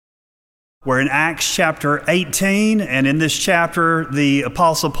We're in Acts chapter 18, and in this chapter, the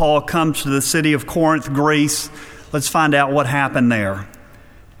Apostle Paul comes to the city of Corinth, Greece. Let's find out what happened there.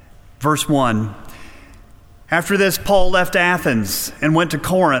 Verse 1. After this, Paul left Athens and went to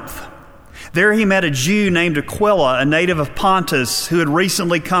Corinth. There he met a Jew named Aquila, a native of Pontus, who had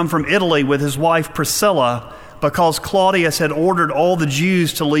recently come from Italy with his wife Priscilla, because Claudius had ordered all the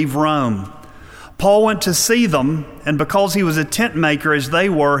Jews to leave Rome. Paul went to see them, and because he was a tent maker as they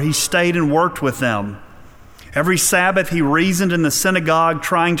were, he stayed and worked with them. Every Sabbath he reasoned in the synagogue,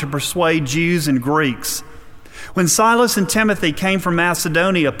 trying to persuade Jews and Greeks. When Silas and Timothy came from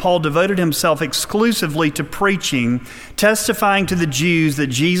Macedonia, Paul devoted himself exclusively to preaching, testifying to the Jews that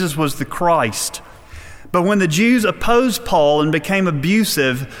Jesus was the Christ. But when the Jews opposed Paul and became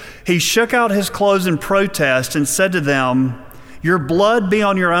abusive, he shook out his clothes in protest and said to them, "Your blood be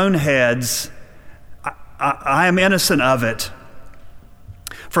on your own heads. I am innocent of it.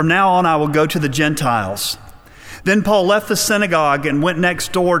 From now on, I will go to the Gentiles." Then Paul left the synagogue and went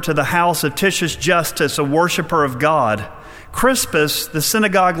next door to the house of Titius Justus, a worshiper of God. Crispus, the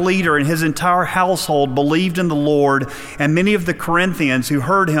synagogue leader, and his entire household believed in the Lord, and many of the Corinthians who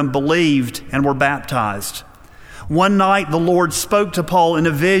heard him believed and were baptized. One night the Lord spoke to Paul in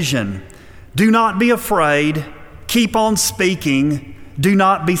a vision. "Do not be afraid. Keep on speaking. Do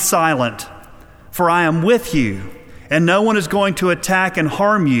not be silent. For I am with you, and no one is going to attack and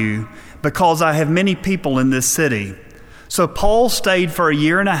harm you, because I have many people in this city." So Paul stayed for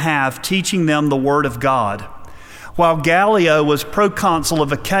 1.5 years teaching them the word of God. While Gallio was proconsul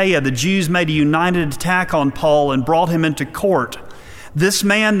of Achaia, the Jews made a united attack on Paul and brought him into court. This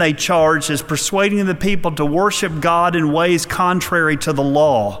man, they charged, is persuading the people to worship God in ways contrary to the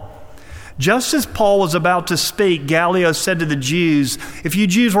law. Just as Paul was about to speak, Gallio said to the Jews, "If you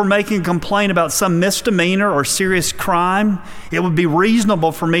Jews were making a complaint about some misdemeanor or serious crime, it would be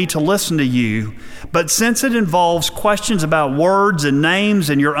reasonable for me to listen to you. But since it involves questions about words and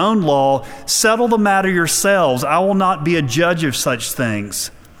names and your own law, settle the matter yourselves. I will not be a judge of such things."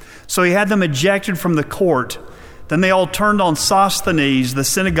 So he had them ejected from the court. Then they all turned on Sosthenes, the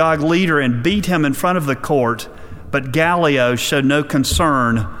synagogue leader, and beat him in front of the court. But Gallio showed no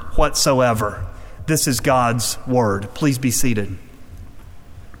concern whatsoever. This is God's word. Please be seated.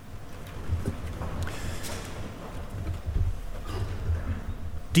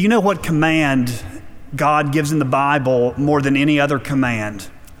 Do you know what command God gives in the Bible more than any other command?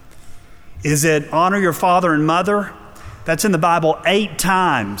 Is it honor your father and mother? That's in the Bible 8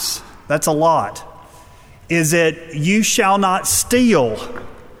 times. That's a lot. Is it you shall not steal?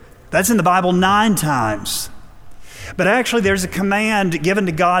 That's in the Bible 9 times. But actually, there's a command given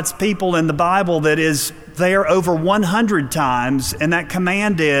to God's people in the Bible that is there over 100 times, and that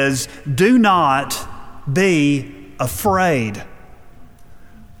command is, do not be afraid.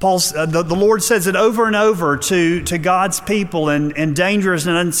 The Lord says it over and over to God's people in dangerous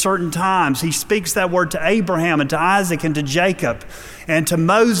and uncertain times. He speaks that word to Abraham and to Isaac and to Jacob and to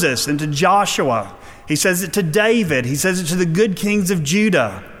Moses and to Joshua. He says it to David. He says it to the good kings of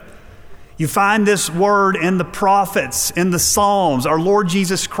Judah. You find this word in the prophets, in the Psalms. Our Lord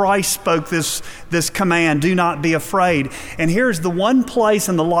Jesus Christ spoke this command, do not be afraid. And here's the one place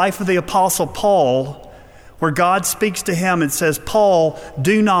in the life of the Apostle Paul where God speaks to him and says, "Paul,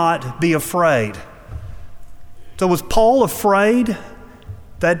 do not be afraid." So was Paul afraid?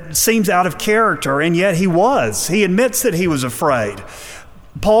 That seems out of character, and yet he was. He admits that he was afraid.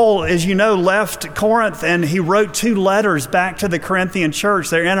 Paul, as you know, left Corinth and he wrote 2 letters back to the Corinthian church.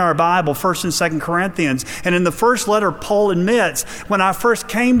 They're in our Bible, 1st and 2nd Corinthians. And in the first letter, Paul admits, "When I first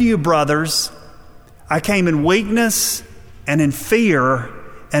came to you, brothers, I came in weakness and in fear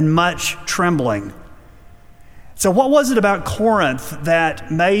and much trembling." So what was it about Corinth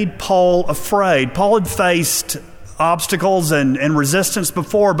that made Paul afraid? Paul had faced obstacles and resistance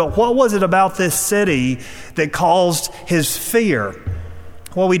before, but what was it about this city that caused his fear?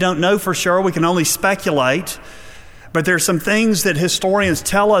 Well, we don't know for sure. We can only speculate. But there's some things that historians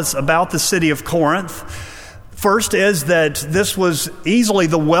tell us about the city of Corinth. First is that this was easily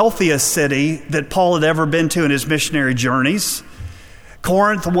the wealthiest city that Paul had ever been to in his missionary journeys.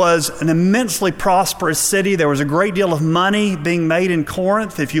 Corinth was an immensely prosperous city. There was a great deal of money being made in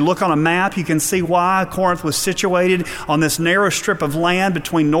Corinth. If you look on a map, you can see why Corinth was situated on this narrow strip of land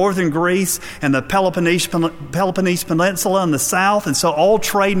between northern Greece and the Peloponnese Peninsula in the south. And so all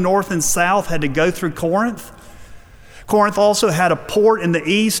trade north and south had to go through Corinth. Corinth also had a port in the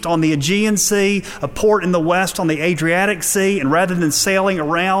east on the Aegean Sea, a port in the west on the Adriatic Sea, and rather than sailing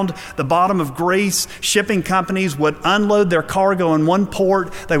around the bottom of Greece, shipping companies would unload their cargo in one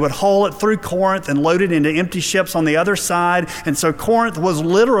port, they would haul it through Corinth and load it into empty ships on the other side. And so Corinth was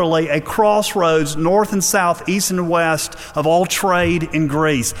literally a crossroads, north and south, east and west, of all trade in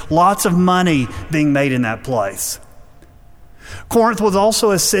Greece. Lots of money being made in that place. Corinth was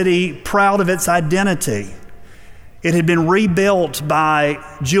also a city proud of its identity. It had been rebuilt by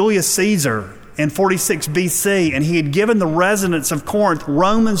Julius Caesar in 46 BC, and he had given the residents of Corinth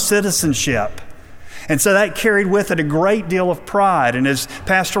Roman citizenship. And so that carried with it a great deal of pride. And as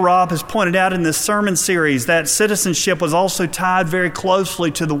Pastor Rob has pointed out in this sermon series, that citizenship was also tied very closely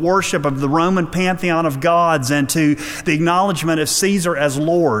to the worship of the Roman pantheon of gods and to the acknowledgement of Caesar as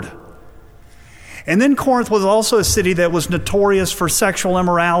Lord. And then Corinth was also a city that was notorious for sexual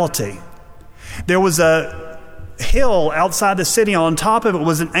immorality. There was a hill outside the city. On top of it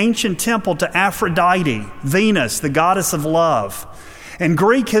was an ancient temple to Aphrodite, Venus, the goddess of love. And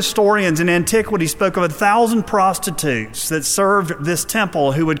Greek historians in antiquity spoke of 1,000 prostitutes that served this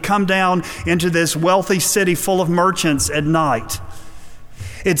temple who would come down into this wealthy city full of merchants at night.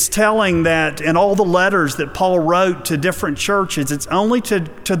 It's telling that in all the letters that Paul wrote to different churches, it's only to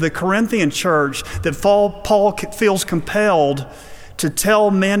the Corinthian church that Paul feels compelled to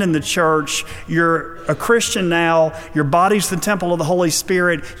tell men in the church, you're a Christian now, your body's the temple of the Holy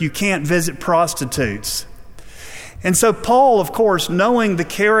Spirit, you can't visit prostitutes. And so Paul, of course, knowing the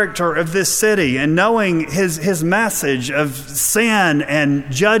character of this city and knowing his message of sin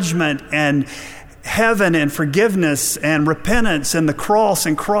and judgment and heaven and forgiveness and repentance and the cross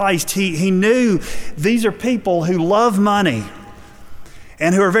in Christ, he knew these are people who love money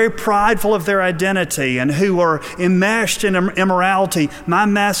and who are very prideful of their identity and who are enmeshed in immorality. My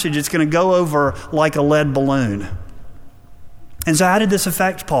message is going to go over like a lead balloon. And so how did this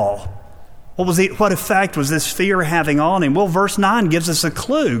affect Paul? What effect was this fear having on him? Well, verse 9 gives us a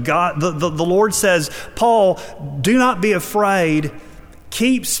clue. The Lord says, Paul, do not be afraid.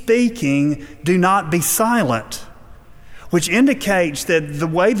 Keep speaking. Do not be silent. Which indicates that the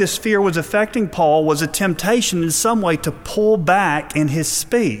way this fear was affecting Paul was a temptation in some way to pull back in his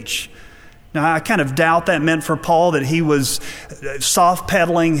speech. Now, I kind of doubt that meant for Paul that he was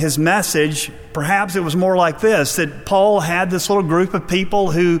soft-pedaling his message. Perhaps it was more like this, that Paul had this little group of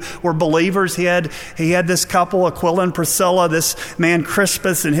people who were believers. He had this couple, Aquila and Priscilla, this man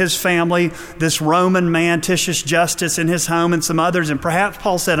Crispus and his family, this Roman man, Titius Justus, in his home, and some others. And perhaps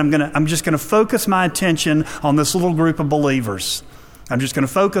Paul said, I'm just going to focus my attention on this little group of believers. I'm just going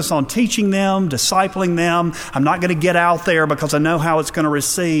to focus on teaching them, discipling them. I'm not going to get out there because I know how it's going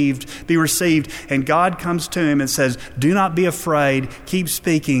to be received. And God comes to him and says, do not be afraid. Keep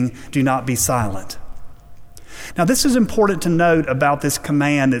speaking. Do not be silent. Now, this is important to note about this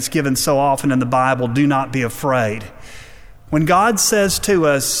command that's given so often in the Bible, do not be afraid. When God says to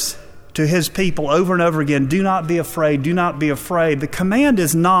us, to his people over and over again, do not be afraid, do not be afraid, the command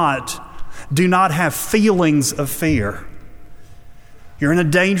is not, do not have feelings of fear. You're in a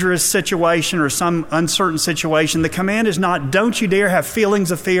dangerous situation or some uncertain situation. The command is not, don't you dare have feelings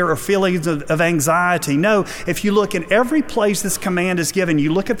of fear or feelings of anxiety. No, if you look in every place this command is given,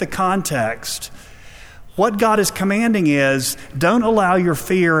 you look at the context, what God is commanding is, don't allow your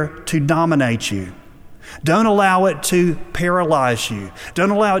fear to dominate you. Don't allow it to paralyze you.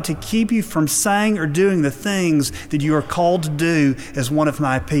 Don't allow it to keep you from saying or doing the things that you are called to do as one of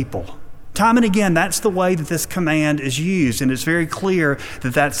my people. Time and again, that's the way that this command is used, and it's very clear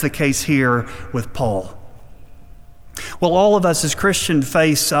that that's the case here with Paul. Well, all of us as Christians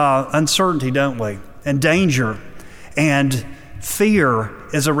face uncertainty, don't we? And danger, and fear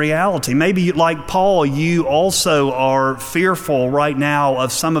is a reality. Maybe like Paul, you also are fearful right now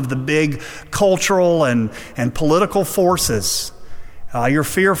of some of the big cultural and political forces. You're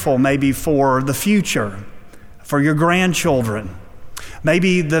fearful maybe for the future, for your grandchildren.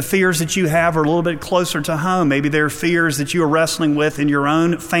 Maybe the fears that you have are a little bit closer to home. Maybe there are fears that you are wrestling with in your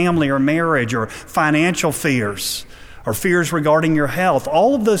own family or marriage, or financial fears, or fears regarding your health.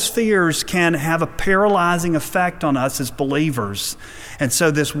 All of those fears can have a paralyzing effect on us as believers. And so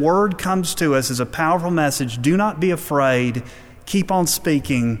this word comes to us as a powerful message. Do not be afraid. Keep on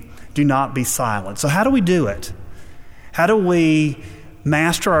speaking. Do not be silent. So how do we do it? How do we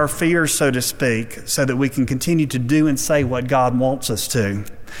master our fears, so to speak, so that we can continue to do and say what God wants us to?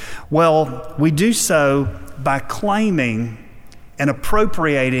 Well, we do so by claiming and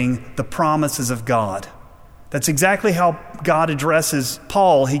appropriating the promises of God. That's exactly how God addresses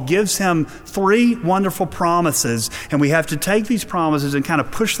Paul. He gives him 3 wonderful promises, and we have to take these promises and kind of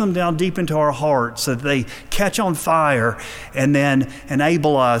push them down deep into our hearts so that they catch on fire and then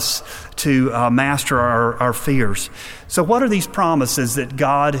enable us to master our fears. So what are these promises that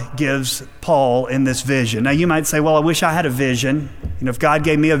God gives Paul in this vision? Now you might say, well, I wish I had a vision. If God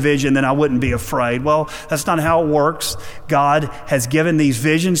gave me a vision, then I wouldn't be afraid. Well, that's not how it works. God has given these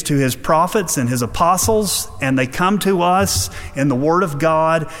visions to his prophets and his apostles, and they come to us in the Word of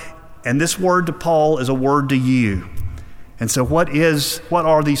God, and this word to Paul is a word to you. And so what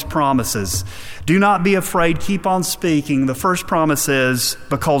are these promises? Do not be afraid, keep on speaking. The first promise is,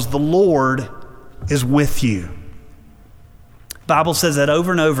 because the Lord is with you. The Bible says that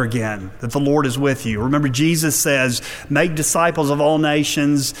over and over again, that the Lord is with you. Remember, Jesus says, make disciples of all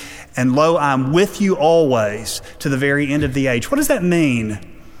nations, and lo, I'm with you always to the very end of the age. What does that mean,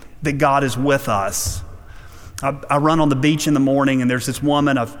 that God is with us? I run on the beach in the morning, and there's this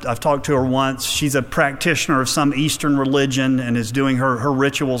woman, I've talked to her once. She's a practitioner of some Eastern religion and is doing her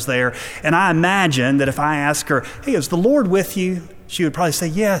rituals there. And I imagine that if I ask her, hey, is the Lord with you? She would probably say,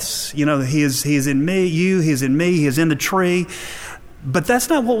 yes. He is in me, he is in me, he is in the tree. But that's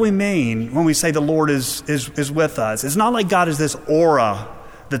not what we mean when we say the Lord is with us. It's not like God is this aura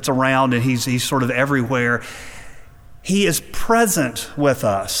that's around and he's sort of everywhere. He is present with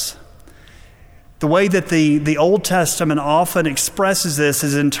us. The way that the Old Testament often expresses this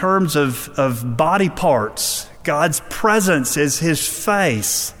is in terms of body parts. God's presence is his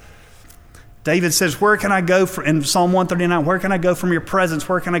face. David says, where can I go in Psalm 139, where can I go from your presence?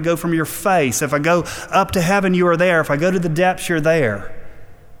 Where can I go from your face? If I go up to heaven, you are there. If I go to the depths, you're there.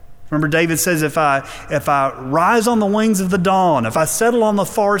 Remember, David says, if I rise on the wings of the dawn, if I settle on the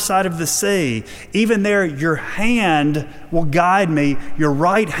far side of the sea, even there your hand will guide me, your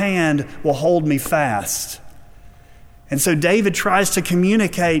right hand will hold me fast. And so David tries to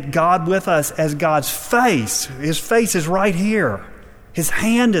communicate God with us as God's face. His face is right here. His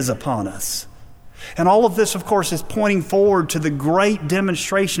hand is upon us. And all of this, of course, is pointing forward to the great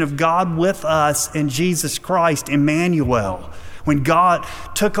demonstration of God with us in Jesus Christ, Emmanuel, when God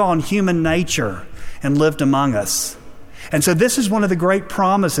took on human nature and lived among us. And so this is one of the great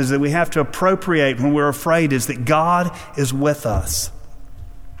promises that we have to appropriate when we're afraid, is that God is with us.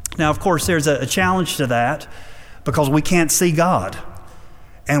 Now, of course, there's a challenge to that, because we can't see God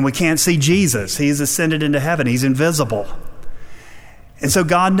and we can't see Jesus. He has ascended into heaven. He's invisible. And so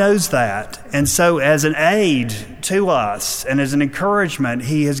God knows that. And so as an aid to us and as an encouragement,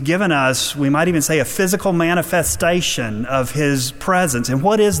 he has given us, we might even say, a physical manifestation of his presence. And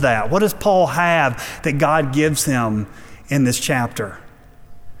what is that? What does Paul have that God gives him in this chapter?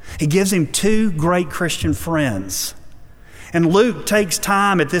 He gives him 2 great Christian friends. And Luke takes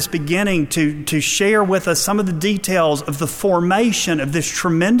time at this beginning to share with us some of the details of the formation of this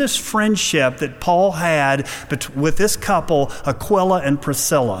tremendous friendship that Paul had with this couple, Aquila and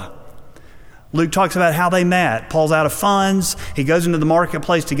Priscilla. Luke talks about how they met. Paul's out of funds. He goes into the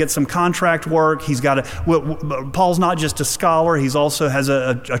marketplace to get some contract work. Paul's not just a scholar. He also has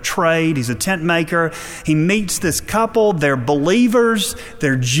a trade. He's a tent maker. He meets this couple. They're believers.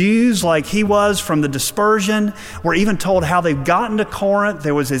 They're Jews like he was from the dispersion. We're even told how they've gotten to Corinth.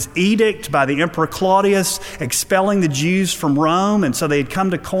 There was this edict by the Emperor Claudius expelling the Jews from Rome. And so they had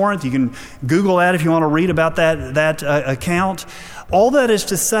come to Corinth. You can Google that if you want to read about that account. All that is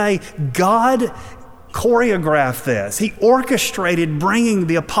to say, God choreographed this. He orchestrated bringing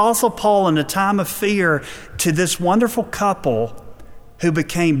the Apostle Paul in a time of fear to this wonderful couple who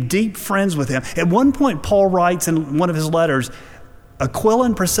became deep friends with him. At one point, Paul writes in one of his letters, Aquila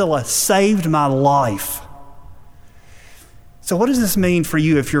and Priscilla saved my life. So what does this mean for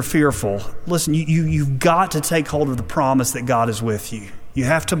you if you're fearful? Listen, you've got to take hold of the promise that God is with you. You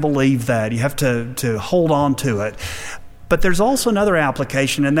have to believe that. You have to hold on to it. But there's also another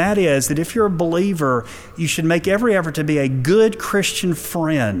application, and that is that if you're a believer, you should make every effort to be a good Christian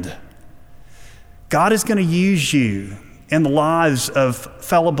friend. God is going to use you in the lives of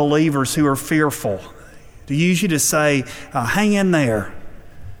fellow believers who are fearful, to use you to say, hang in there,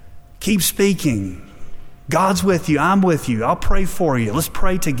 keep speaking. God's with you, I'm with you, I'll pray for you, let's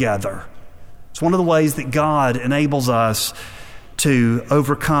pray together. It's one of the ways that God enables us to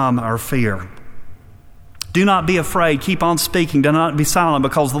overcome our fear. Do not be afraid. Keep on speaking. Do not be silent,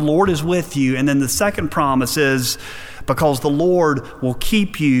 because the Lord is with you. And then the second promise is, because the Lord will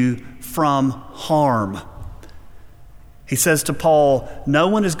keep you from harm. He says to Paul, no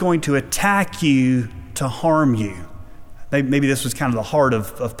one is going to attack you to harm you. Maybe this was kind of the heart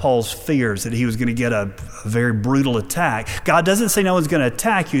of Paul's fears, that he was going to get a very brutal attack. God doesn't say no one's going to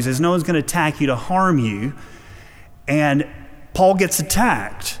attack you. He says no one's going to attack you to harm you. And Paul gets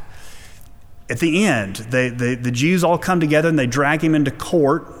attacked. At the end, the Jews all come together and they drag him into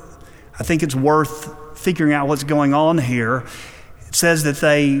court. I think it's worth figuring out what's going on here. It says that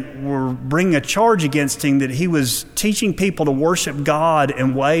they were bringing a charge against him that he was teaching people to worship God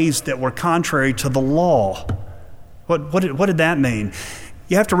in ways that were contrary to the law. What did that mean?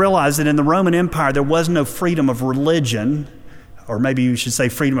 You have to realize that in the Roman Empire, there was no freedom of religion, or maybe you should say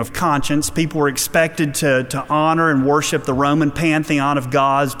freedom of conscience. People were expected to honor and worship the Roman pantheon of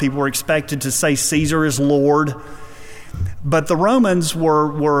gods. People were expected to say Caesar is Lord. But the Romans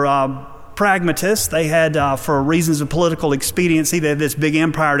were pragmatists. They had, for reasons of political expediency, they had this big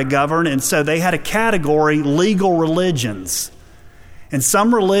empire to govern, and so they had a category, legal religions. In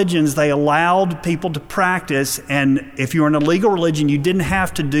some religions, they allowed people to practice, and if you were in a legal religion, you didn't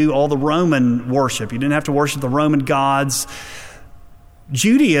have to do all the Roman worship. You didn't have to worship the Roman gods.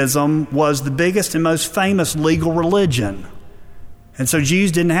 Judaism was the biggest and most famous legal religion. And so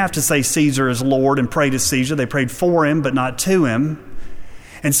Jews didn't have to say Caesar is Lord and pray to Caesar. They prayed for him, but not to him.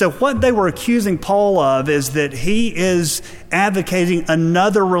 And so what they were accusing Paul of is that he is advocating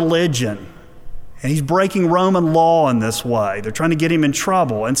another religion. And he's breaking Roman law in this way. They're trying to get him in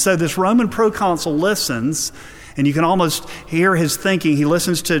trouble. And so this Roman proconsul listens, and you can almost hear his thinking. He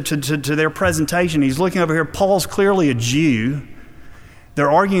listens to their presentation. He's looking over here. Paul's clearly a Jew.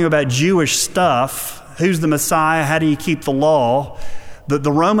 They're arguing about Jewish stuff. Who's the Messiah? How do you keep the law?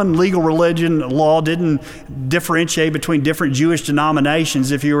 The Roman legal religion law didn't differentiate between different Jewish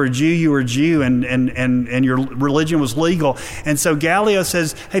denominations. If you were a Jew, you were a Jew, and your religion was legal. And so Gallio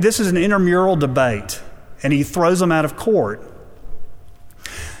says, hey, this is an intramural debate. And he throws them out of court.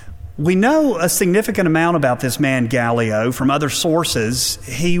 We know a significant amount about this man Gallio from other sources.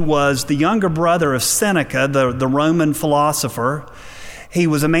 He was the younger brother of Seneca, the Roman philosopher. He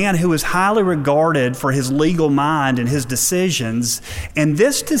was a man who was highly regarded for his legal mind and his decisions. And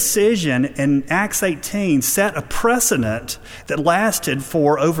this decision in Acts 18 set a precedent that lasted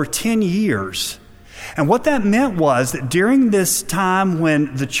for over 10 years. And what that meant was that during this time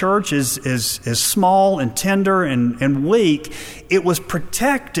when the church is small and tender and weak, it was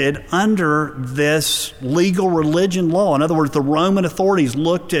protected under this legal religion law. In other words, the Roman authorities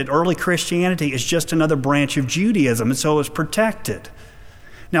looked at early Christianity as just another branch of Judaism, and so it was protected.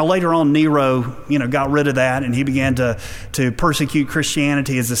 Now, later on, Nero, got rid of that, and he began to persecute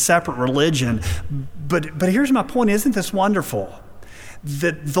Christianity as a separate religion. But here's my point. Isn't this wonderful?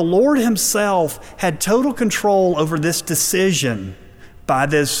 That the Lord himself had total control over this decision by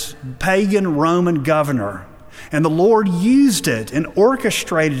this pagan Roman governor. And the Lord used it and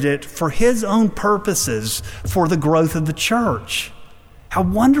orchestrated it for his own purposes for the growth of the church. How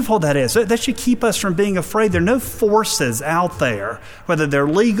wonderful that is. That should keep us from being afraid. There are no forces out there, whether they're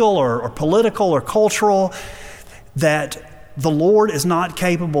legal or political or cultural, that the Lord is not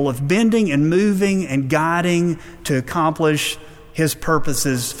capable of bending and moving and guiding to accomplish his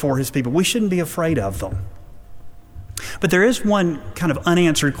purposes for his people. We shouldn't be afraid of them. But there is one kind of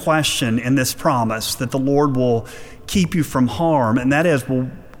unanswered question in this promise that the Lord will keep you from harm, and that is,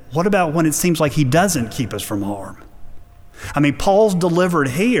 well, what about when it seems like he doesn't keep us from harm? I mean, Paul's delivered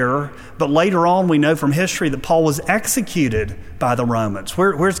here, but later on we know from history that Paul was executed by the Romans.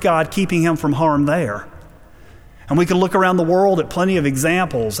 Where's God keeping him from harm there? And we can look around the world at plenty of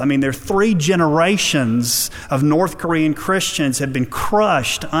examples. I mean, there are 3 generations of North Korean Christians have been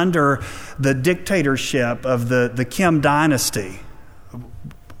crushed under the dictatorship of the Kim dynasty.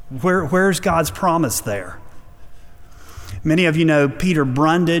 Where's God's promise there? Many of you know Peter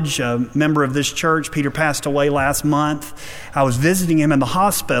Brundage, a member of this church. Peter passed away last month. I was visiting him in the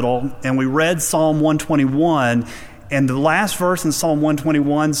hospital, and we read Psalm 121, and the last verse in Psalm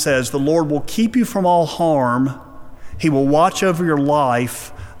 121 says, "The Lord will keep you from all harm. He will watch over your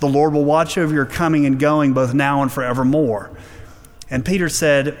life. The Lord will watch over your coming and going, both now and forevermore." And Peter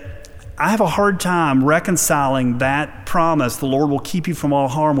said, I have a hard time reconciling that promise, the Lord will keep you from all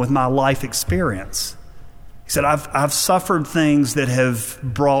harm, with my life experience. He said, I've suffered things that have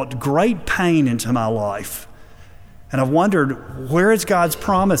brought great pain into my life. And I've wondered, where is God's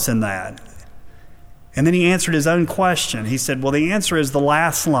promise in that? And then he answered his own question. He said, well, the answer is the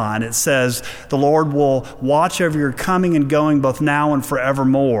last line. It says, the Lord will watch over your coming and going both now and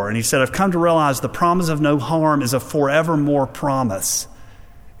forevermore. And he said, I've come to realize the promise of no harm is a forevermore promise.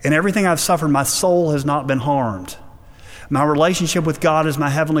 In everything I've suffered, my soul has not been harmed. My relationship with God as my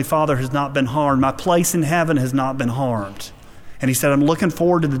Heavenly Father has not been harmed. My place in heaven has not been harmed. And he said, I'm looking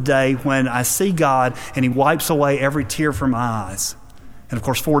forward to the day when I see God and he wipes away every tear from my eyes. And of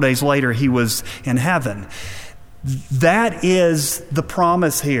course, 4 days later, he was in heaven. That is the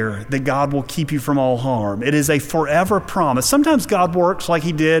promise here, that God will keep you from all harm. It is a forever promise. Sometimes God works like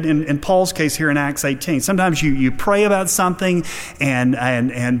he did in Paul's case here in Acts 18. Sometimes you pray about something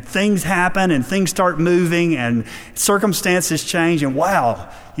and things happen and things start moving and circumstances change, and wow,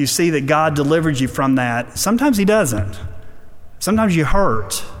 you see that God delivered you from that. Sometimes he doesn't. Sometimes you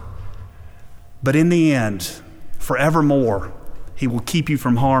hurt. But in the end, forevermore, he will keep you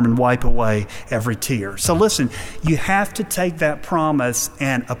from harm and wipe away every tear. So listen, you have to take that promise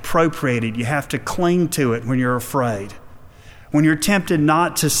and appropriate it. You have to cling to it when you're afraid. When you're tempted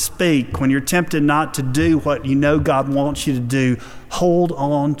not to speak, when you're tempted not to do what you know God wants you to do, hold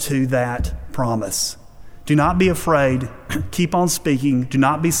on to that promise. Do not be afraid. Keep on speaking. Do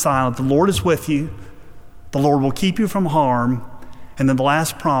not be silent. The Lord is with you. The Lord will keep you from harm. And then the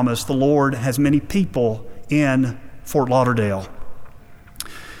last promise, the Lord has many people in Fort Lauderdale.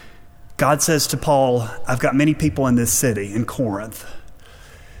 God says to Paul, I've got many people in this city, in Corinth.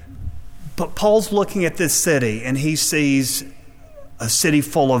 But Paul's looking at this city and he sees a city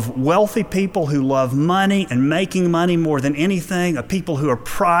full of wealthy people who love money and making money more than anything, a people who are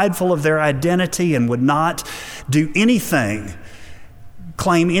prideful of their identity and would not do anything,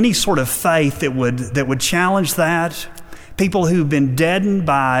 claim any sort of faith that would challenge that, people who've been deadened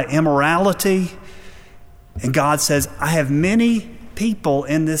by immorality. And God says, I have many people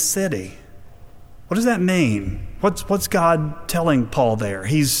in this city. What does that mean? What's God telling Paul there?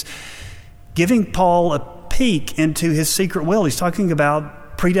 He's giving Paul a peek into his secret will. He's talking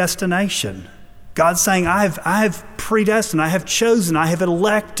about predestination. God's saying, I have predestined, I have chosen, I have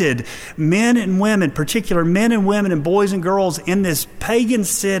elected men and women, particular men and women and boys and girls in this pagan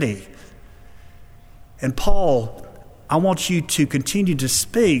city. And Paul, I want you to continue to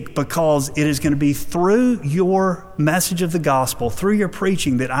speak, because it is going to be through your message of the gospel, through your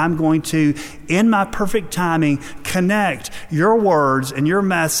preaching, that I'm going to, in my perfect timing, connect your words and your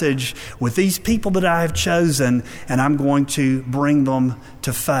message with these people that I have chosen, and I'm going to bring them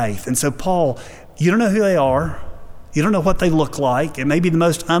to faith. And so, Paul, you don't know who they are. You don't know what they look like. It may be the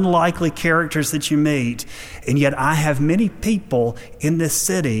most unlikely characters that you meet, and yet I have many people in this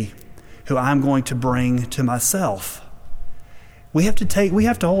city who I'm going to bring to myself. We have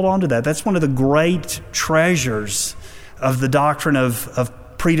to hold on to that. That's one of the great treasures of the doctrine of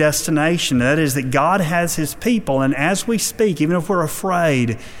predestination. That is that God has his people, and as we speak, even if we're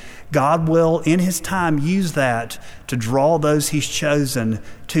afraid, God will, in his time, use that to draw those he's chosen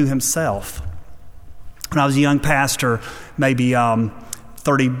to himself. When I was a young pastor, maybe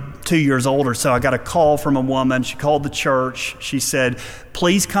 32 years old or so, I got a call from a woman. She called the church. She said,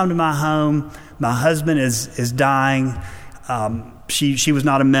 please come to my home. My husband is dying. She was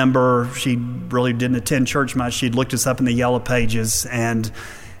not a member. She really didn't attend church much. She'd looked us up in the Yellow Pages, and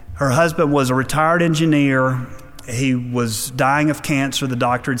her husband was a retired engineer. He was dying of cancer. The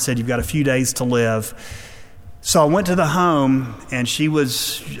doctor had said, you've got a few days to live. So I went to the home, and she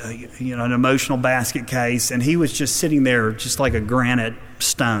was, an emotional basket case, and he was just sitting there just like a granite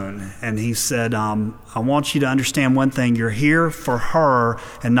stone. And he said, I want you to understand one thing. You're here for her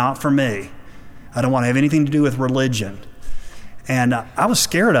and not for me. I don't want to have anything to do with religion. And I was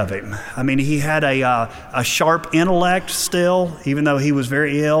scared of him. I mean, he had a sharp intellect still, even though he was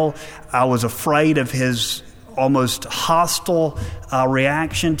very ill. I was afraid of his almost hostile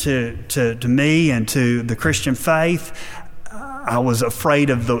reaction to me and to the Christian faith. I was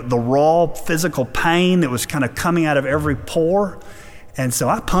afraid of the raw physical pain that was kind of coming out of every pore. And so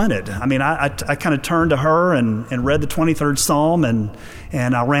I punted. I mean, I kind of turned to her and read the 23rd Psalm,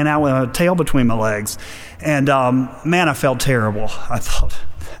 and I ran out with a tail between my legs. And man, I felt terrible. I thought,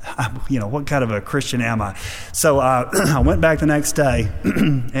 what kind of a Christian am I? So I went back the next day,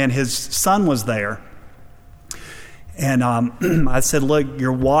 and his son was there. And I said, look,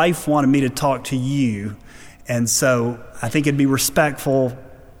 your wife wanted me to talk to you, and so I think it'd be respectful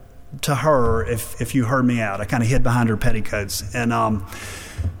to her if you heard me out. I kind of hid behind her petticoats. And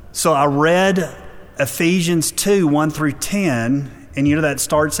so I read Ephesians 2, 1 through 10, and that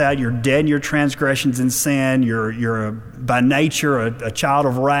starts out, you're dead in your transgressions and sin, you're by nature a child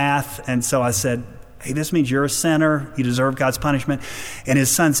of wrath. And so I said, hey, this means you're a sinner, you deserve God's punishment. And his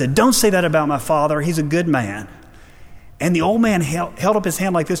son said, don't say that about my father, he's a good man. And the old man held up his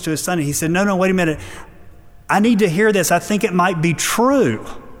hand like this to his son, and he said, no, wait a minute, I need to hear this, I think it might be true.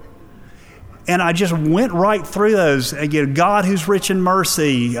 And I just went right through those. Again, God who's rich in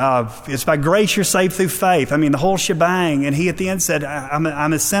mercy. It's by grace you're saved through faith. I mean, the whole shebang. And he at the end said,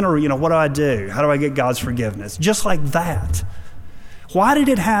 I'm a sinner. What do I do? How do I get God's forgiveness? Just like that. Why did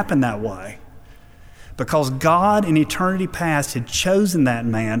it happen that way? Because God in eternity past had chosen that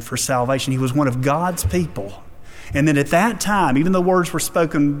man for salvation. He was one of God's people. And then at that time, even though words were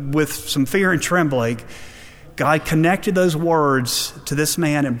spoken with some fear and trembling, God connected those words to this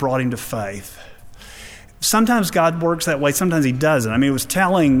man and brought him to faith. Sometimes God works that way, sometimes he doesn't. I mean, it was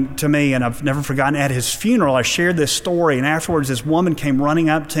telling to me, and I've never forgotten, at his funeral, I shared this story, and afterwards this woman came running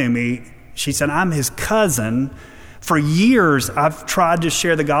up to me. She said, I'm his cousin. For years, I've tried to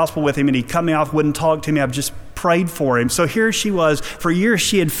share the gospel with him, and he cut me off, wouldn't talk to me. I've just prayed for him. So here she was. For years,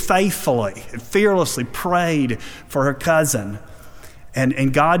 she had faithfully and fearlessly prayed for her cousin.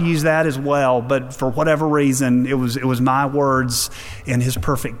 And God used that as well, but for whatever reason, it was my words in his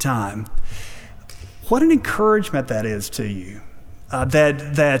perfect time. What an encouragement that is to you.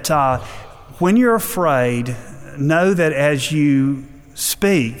 That when you're afraid, know that as you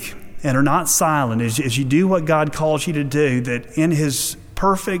speak and are not silent, as you do what God calls you to do, that in his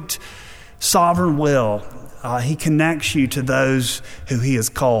perfect sovereign will, he connects you to those who he has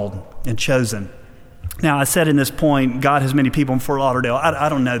called and chosen. Now, I said in this point, God has many people in Fort Lauderdale. I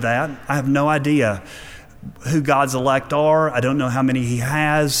don't know that. I have no idea who God's elect are. I don't know how many he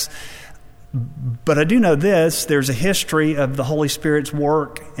has. But I do know this, there's a history of the Holy Spirit's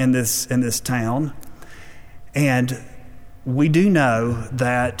work in this town. And we do know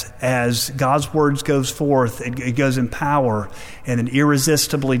that as God's words goes forth, it goes in power and it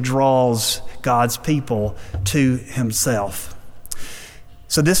irresistibly draws God's people to himself.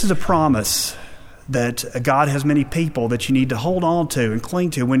 So this is a promise that God has many people that you need to hold on to and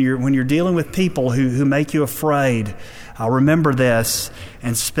cling to when you're dealing with people who make you afraid. Remember this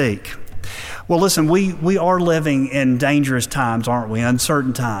and speak. Well, listen, we are living in dangerous times, aren't we?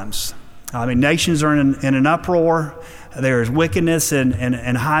 Uncertain times. I mean, nations are in an uproar. There is wickedness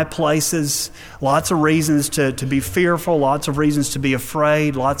in high places. Lots of reasons to be fearful. Lots of reasons to be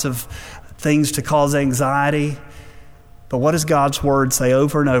afraid. Lots of things to cause anxiety. But what does God's word say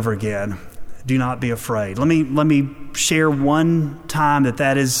over and over again? Do not be afraid. Let me share one time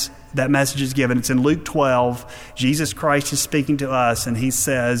that message is given. It's in Luke 12. Jesus Christ is speaking to us, and he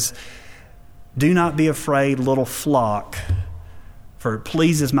says, do not be afraid, little flock, for it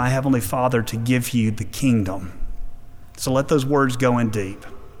pleases my heavenly Father to give you the kingdom. So let those words go in deep.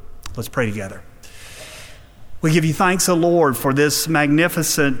 Let's pray together. We give you thanks, O Lord, for this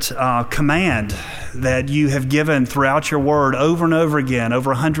magnificent command that you have given throughout your word over and over again,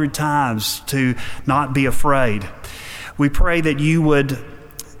 over 100 times, to not be afraid. We pray that you would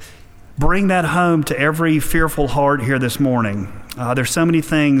bring that home to every fearful heart here this morning. There's so many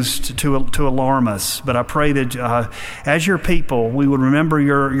things to alarm us, but I pray that as your people, we would remember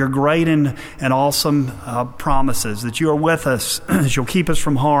your great and awesome promises, that you are with us, that you'll keep us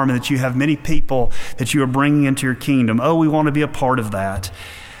from harm, and that you have many people that you are bringing into your kingdom. Oh, we want to be a part of that.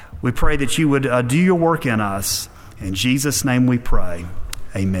 We pray that you would do your work in us. In Jesus' name we pray.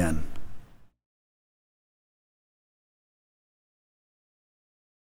 Amen.